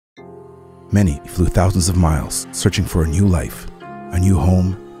Many flew thousands of miles searching for a new life, a new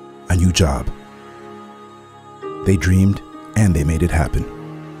home, a new job. They dreamed and they made it happen.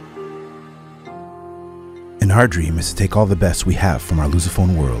 And our dream is to take all the best we have from our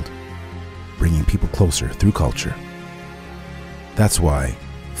Lusophone world, bringing people closer through culture. That's why,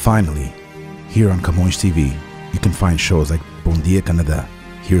 finally, here on Camões TV, you can find shows like Bom Dia Canada,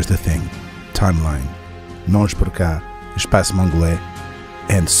 Here's the Thing, Timeline, Nós por cá, Espaço Mongolais,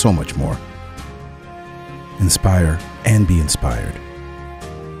 and so much more. Inspire and be inspired.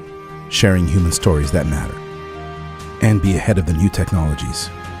 Sharing human stories that matter. And be ahead of the new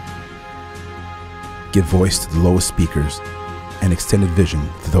technologies. Give voice to the lowest speakers and extended vision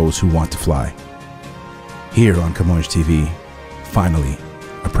to those who want to fly. Here on Camões TV, finally,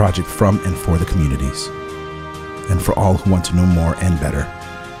 a project from and for the communities, and for all who want to know more and better.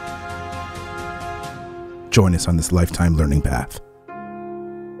 Join us on this lifetime learning path.